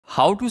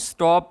How to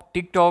stop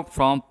TikTok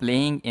from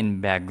playing in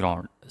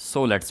background.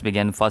 So let's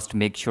begin. First,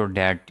 make sure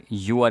that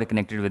you are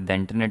connected with the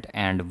internet,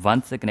 and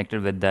once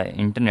connected with the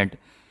internet,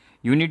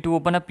 you need to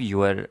open up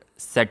your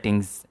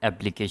settings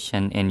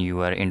application in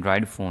your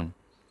Android phone.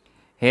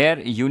 Here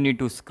you need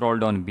to scroll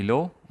down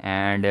below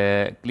and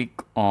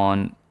click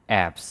on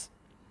apps.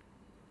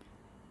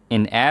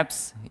 In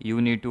apps, you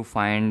need to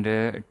find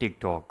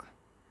TikTok.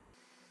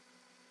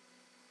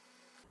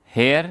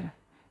 Here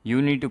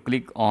you need to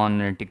click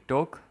on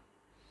TikTok.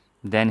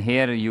 Then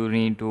here you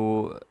need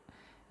to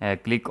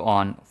click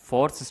on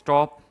force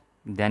stop,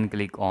 then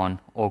click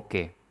on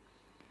OK.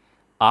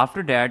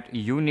 After that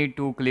you need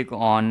to click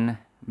on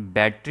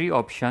battery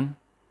option.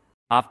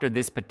 After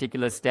this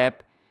particular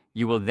step,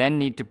 you will then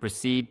need to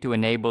proceed to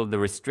enable the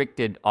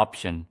restricted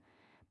option.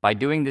 By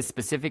doing this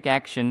specific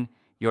action,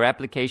 your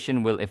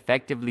application will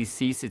effectively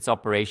cease its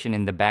operation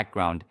in the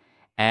background,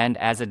 and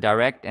as a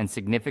direct and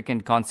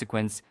significant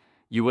consequence,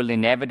 you will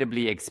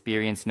inevitably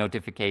experience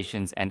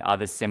notifications and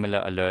other similar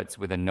alerts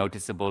with a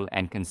noticeable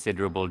and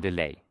considerable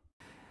delay.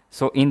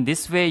 So in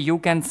this way, you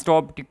can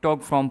stop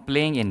TikTok from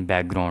playing in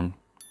background.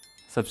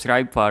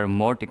 Subscribe for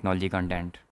more technology content.